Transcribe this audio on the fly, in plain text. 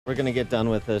We're going to get done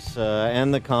with this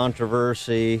and the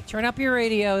controversy. Turn up your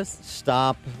radios.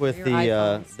 Stop with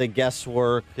your the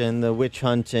guesswork and the witch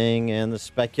hunting and the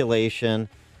speculation.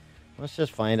 Let's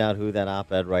just find out who that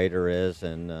op-ed writer is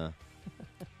and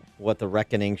what the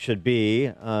reckoning should be.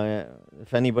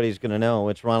 If anybody's going to know,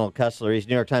 it's Ronald Kessler. He's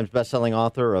New York Times bestselling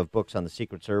author of books on the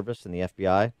Secret Service and the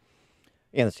FBI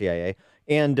and the CIA.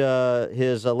 And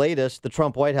his latest, The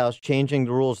Trump White House, Changing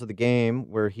the Rules of the Game,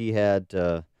 where he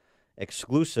had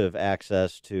exclusive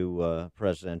access to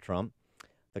President Trump,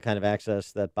 the kind of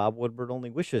access that Bob Woodward only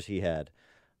wishes he had.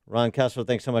 Ron Kessler,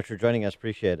 thanks so much for joining us.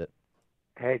 Appreciate it.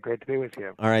 Hey, great to be with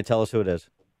you. All right, tell us who it is.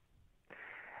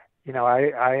 You know,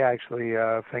 I actually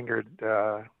fingered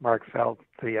Mark Felt,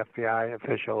 the FBI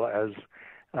official, as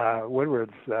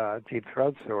Woodward's deep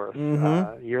throat source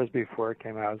years before it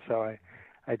came out. So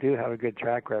I do have a good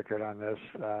track record on this,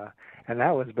 and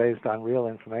that was based on real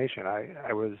information.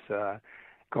 I was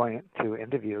going to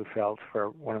interview Felt for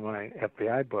one of my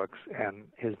FBI books, and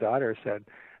his daughter said,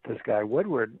 this guy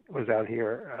Woodward was out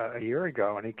here a year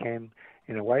ago, and he came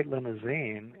in a white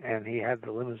limousine, and he had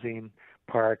the limousine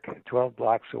park 12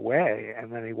 blocks away,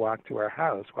 and then he walked to our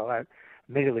house. Well, that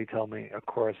immediately told me, of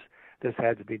course, this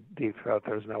had to be Deep Throat.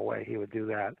 There was no way he would do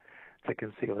that to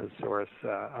conceal his source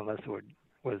unless it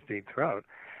was Deep Throat.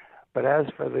 But as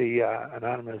for the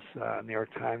anonymous New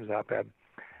York Times op-ed,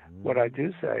 what I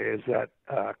do say is that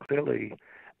clearly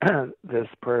this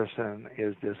person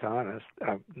is dishonest.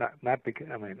 Not because,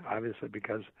 I mean, obviously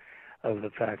because of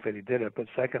the fact that he did it, but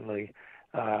secondly,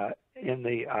 in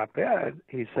the op-ed,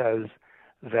 he says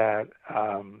that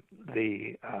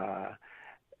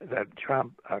that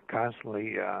Trump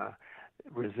constantly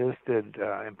resisted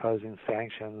imposing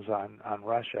sanctions on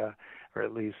Russia, or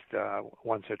at least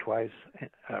once or twice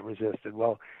resisted.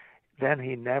 Well, then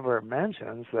he never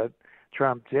mentions that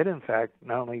Trump did, in fact,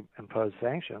 not only impose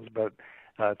sanctions, but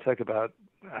took about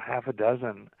half a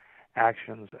dozen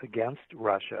actions against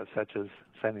Russia, such as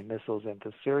sending missiles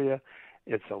into Syria.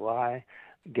 It's a lie.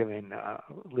 Giving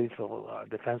lethal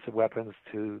defensive weapons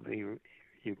to the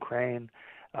Ukraine,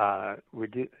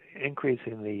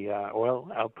 increasing the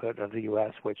oil output of the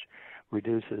U.S., which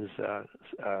reduces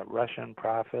Russian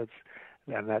profits,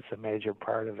 and that's a major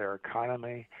part of their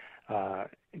economy.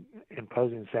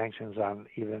 Imposing sanctions on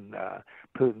even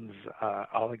Putin's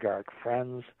oligarch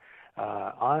friends,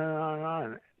 on and on and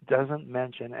on. Doesn't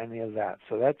mention any of that.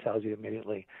 So that tells you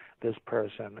immediately this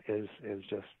person is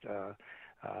just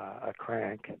a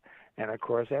crank. And of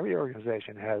course, every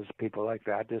organization has people like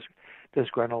that,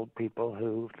 disgruntled people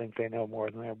who think they know more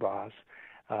than their boss.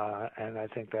 And I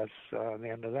think that's the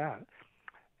end of that.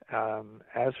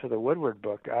 As for the Woodward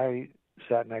book, I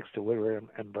sat next to Woodward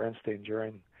and Bernstein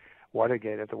during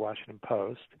Watergate at the Washington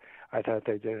Post. I thought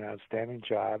they did an outstanding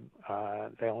job.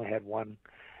 They only had one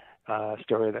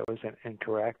story that was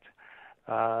incorrect.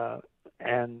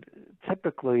 And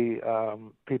typically,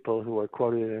 people who are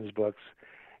quoted in his books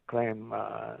claim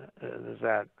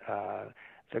that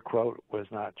the quote was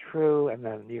not true, and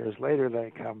then years later they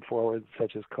come forward,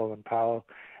 such as Colin Powell,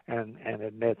 and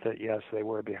admit that, yes, they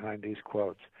were behind these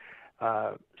quotes.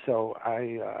 So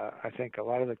I think a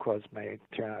lot of the quotes may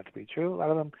turn out to be true. A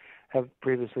lot of them have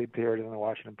previously appeared in the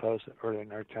Washington Post or the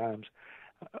New York Times.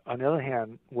 On the other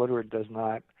hand, Woodward does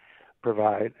not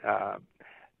provide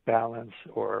balance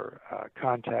or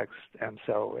context, and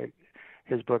so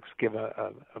his books give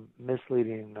a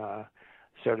misleading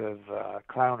sort of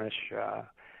clownish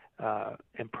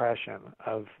impression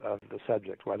of the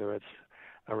subject, whether it's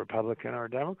a Republican or a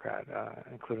Democrat,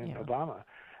 including Obama.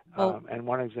 And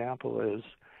one example is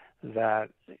that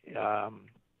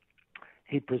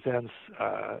he presents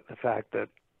the fact that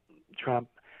Trump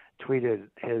tweeted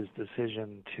his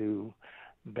decision to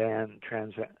ban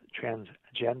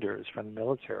transgenders from the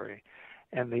military.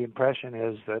 And the impression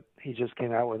is that he just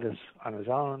came out with this on his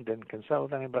own, didn't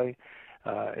consult with anybody.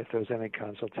 If there was any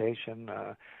consultation,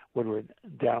 Woodward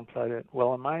downplayed it.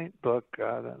 Well, in my book,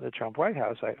 The Trump White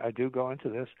House, I do go into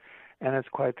this, and it's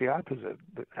quite the opposite.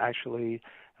 Actually,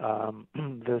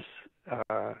 this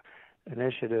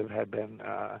initiative had been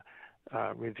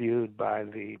reviewed by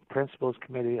the Principals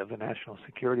Committee of the National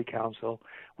Security Council,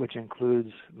 which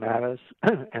includes Mattis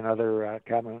and other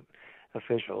cabinet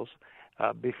officials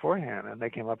beforehand, and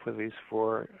they came up with these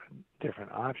 4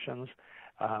 different options.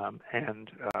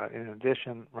 And in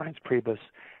addition, Reince Priebus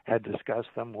had discussed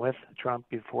them with Trump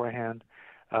beforehand.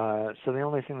 So the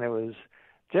only thing that was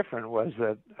different was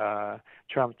that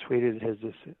Trump tweeted his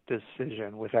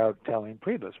decision without telling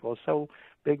Priebus. Well, so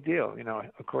big deal. You know,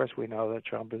 of course we know that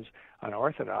Trump is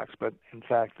unorthodox, but in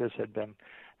fact this had been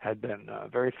had been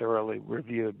very thoroughly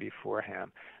reviewed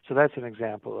beforehand. So that's an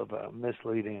example of a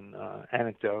misleading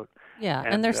anecdote. Yeah,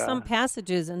 and there's some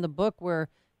passages in the book where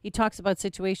he talks about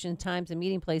situations, times, and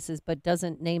meeting places, but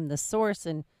doesn't name the source.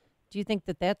 And do you think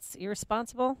that that's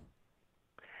irresponsible?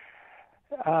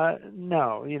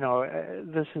 No,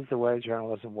 this is the way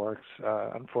journalism works.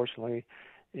 Unfortunately,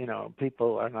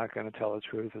 people are not going to tell the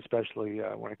truth, especially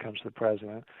when it comes to the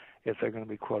president, if they're going to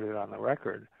be quoted on the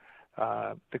record.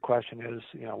 The question is,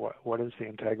 what is the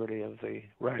integrity of the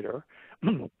writer?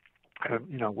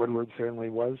 Woodward certainly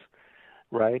was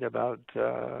right about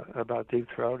Deep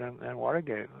Throat and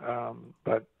Watergate,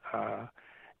 but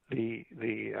the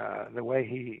way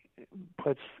he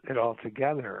puts it all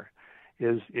together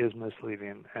is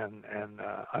misleading and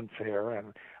unfair.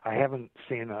 And I haven't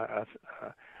seen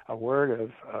a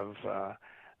word of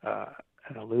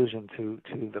an allusion to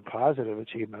the positive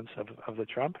achievements of the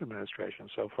Trump administration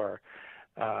so far.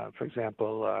 For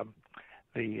example,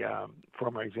 the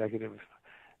former executive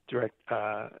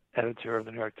editor of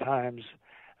the New York Times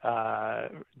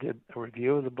did a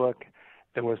review of the book.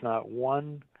 There was not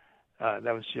one. That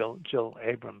was Jill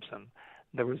Abramson.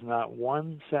 There was not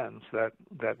one sentence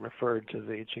that referred to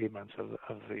the achievements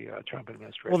of the Trump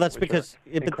administration. Well, that's because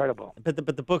incredible. But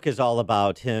the book is all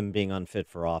about him being unfit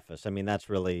for office. I mean, that's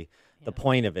really the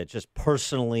point of it. Just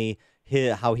personally,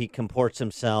 how he comports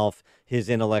himself, his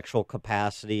intellectual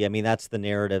capacity. I mean, that's the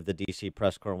narrative the D.C.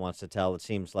 press corps wants to tell. It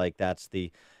seems like that's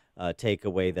the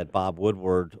takeaway that Bob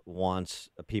Woodward wants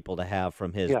people to have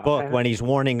from his book when he's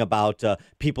warning about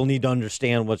people need to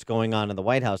understand what's going on in the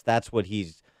White House. That's what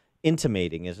he's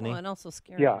intimating, isn't he? And also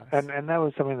scary. Yeah, and that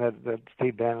was something that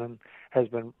Steve Bannon has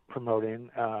been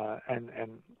promoting, and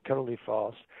totally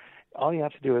false. All you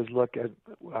have to do is look at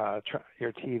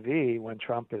your TV when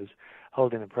Trump is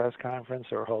holding a press conference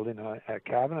or holding a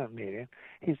cabinet meeting.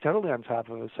 He's totally on top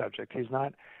of the subject. He's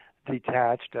not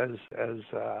detached, as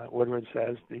Woodward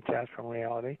says, detached from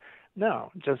reality.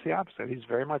 No, just the opposite. He's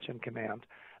very much in command.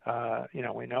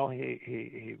 We know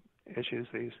he issues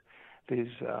these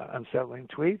unsettling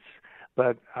tweets,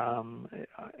 but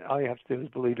all you have to do is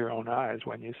believe your own eyes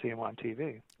when you see him on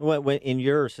TV. Well,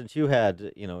 since you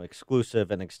had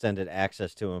exclusive and extended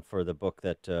access to him for the book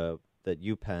that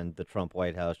you penned, The Trump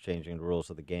White House: Changing the Rules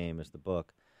of the Game, is the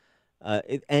book.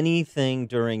 Anything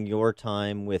during your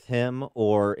time with him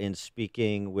or in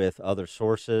speaking with other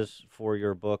sources for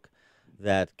your book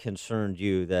that concerned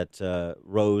you, that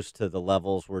rose to the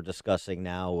levels we're discussing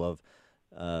now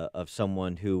of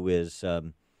someone who is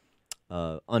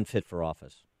unfit for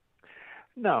office?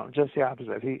 No, just the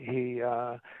opposite. He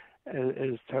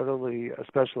is totally,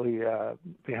 especially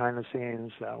behind the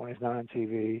scenes when he's not on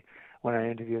TV. When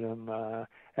I interviewed him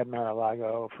at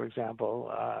Mar-a-Lago, for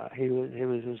example, he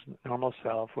was his normal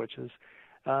self, which is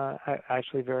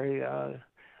actually very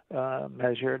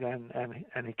measured,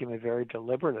 and he can be very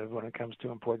deliberative when it comes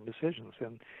to important decisions.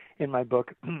 And in my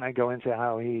book, I go into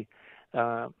how he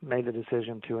made the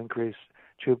decision to increase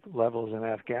troop levels in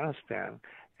Afghanistan.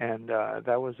 And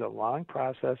that was a long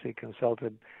process. He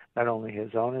consulted not only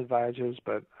his own advisors,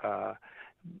 but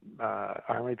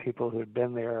Army people who had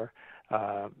been there,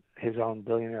 his own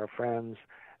billionaire friends.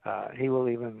 He will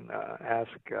even ask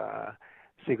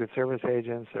Secret Service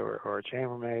agents or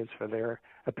chambermaids for their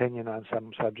opinion on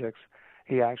some subjects.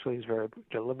 He actually is very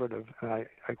deliberative, and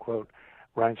I quote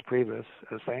Reince Priebus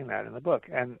as saying that in the book.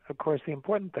 And, of course, the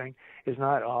important thing is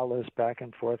not all this back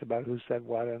and forth about who said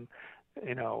what and,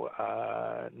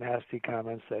 nasty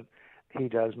comments that he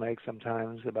does make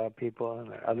sometimes about people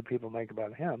and that other people make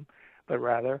about him, but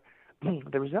rather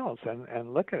the results.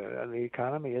 And look at it. The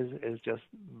economy is just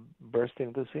bursting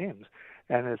at the seams,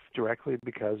 and it's directly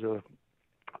because of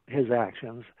his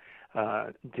actions,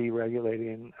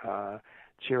 deregulating,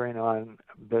 cheering on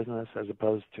business as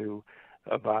opposed to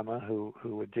Obama, who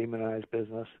would demonize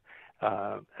business,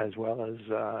 as well as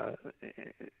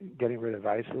getting rid of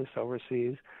ISIS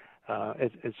overseas.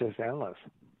 It's just endless.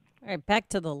 All right, back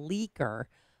to the leaker.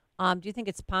 Do you think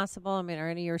it's possible? I mean, are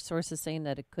any of your sources saying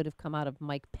that it could have come out of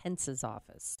Mike Pence's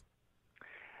office?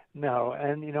 No,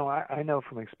 and I know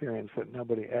from experience that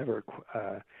nobody ever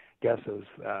guesses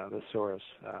the source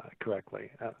correctly.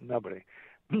 Nobody.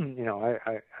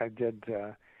 I did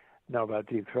know about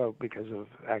Deep Throat because of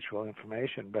actual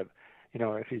information, but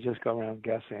if you just go around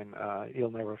guessing,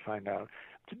 you'll never find out.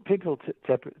 People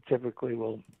typically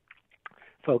will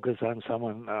focus on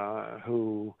someone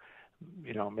who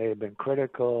may have been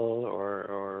critical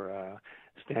or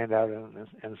stand out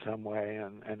in some way,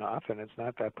 and often it's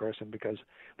not that person because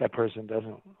that person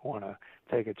doesn't want to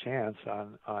take a chance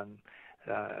on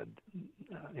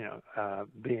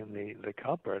being the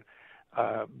culprit.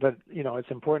 But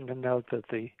it's important to note that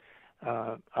the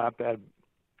op-ed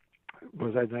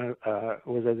was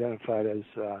identified as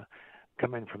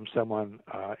coming from someone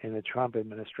in the Trump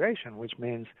administration, which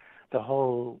means the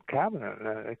whole cabinet.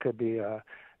 It could be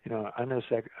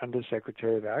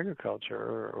undersecretary of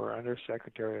agriculture or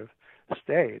undersecretary of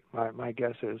state. My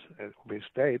guess is it will be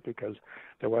state because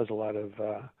there was a lot of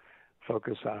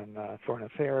focus on foreign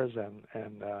affairs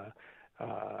and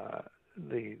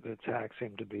the attack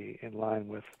seemed to be in line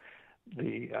with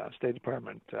the State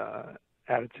Department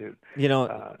attitude. You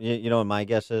know what my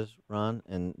guess is, Ron?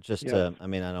 And just Yes. to, I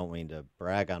mean, I don't mean to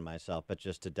brag on myself, but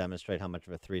just to demonstrate how much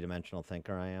of a three-dimensional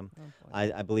thinker I am.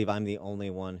 I believe I'm the only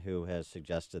one who has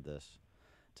suggested this.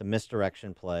 It's a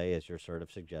misdirection play, as you're sort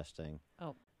of suggesting.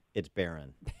 Oh. It's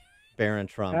Barron. Barron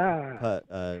Trump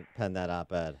penned that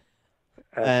op-ed.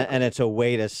 Uh, And it's a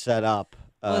way to set up.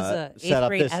 It was an set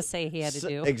up eighth-grade this essay he had to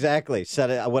do. Exactly.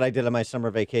 What I did on my summer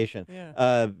vacation.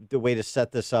 Yeah. The way to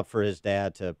set this up for his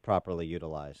dad to properly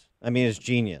utilize. I mean, it's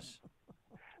genius.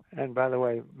 And by the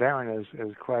way, Barron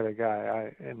is quite a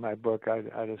guy. In my book,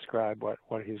 I describe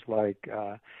what he's like.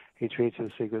 He treats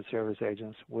his Secret Service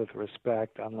agents with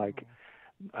respect, unlike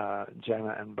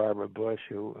Jenna and Barbara Bush,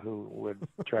 who would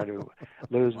try to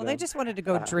lose Well, them. they just wanted to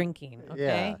go drinking,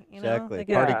 okay? yeah, exactly. They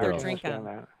got Party their girls. drink I on.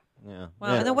 understand Yeah. Wow,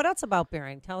 Yeah. and then what else about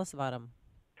Barron? Tell us about him.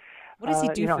 What does he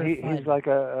do for fun? He's like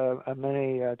a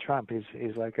mini Trump.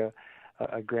 He's like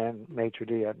a grand maitre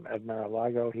d' at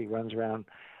Mar-a-Lago. He runs around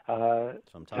That's what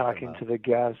I'm talking about. to the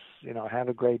guests. Have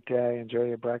a great day, enjoy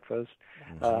your breakfast,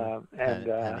 and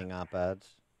Penning op-eds.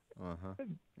 Uh-huh.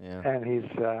 Yeah. and he's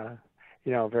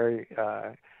very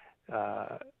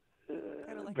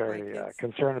like very my kids.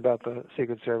 concerned about the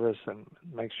Secret Service and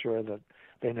makes sure that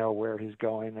they know where he's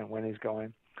going and when he's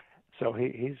going. So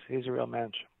he's a real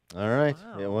mensch. All right.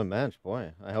 Wow. Yeah, one match.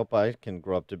 Boy, I hope I can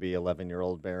grow up to be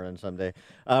 11-year-old Barron someday.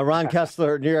 Ron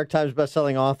Kessler, New York Times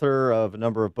bestselling author of a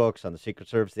number of books on the Secret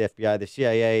Service, the FBI, the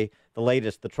CIA, the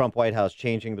latest, the Trump White House,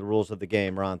 changing the rules of the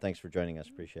game. Ron, thanks for joining us.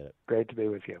 Appreciate it. Great to be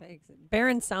with you. Thanks.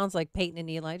 Barron sounds like Peyton and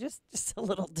Eli, just a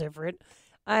little different.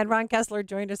 And Ron Kessler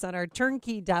joined us on our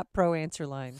turnkey.pro answer line.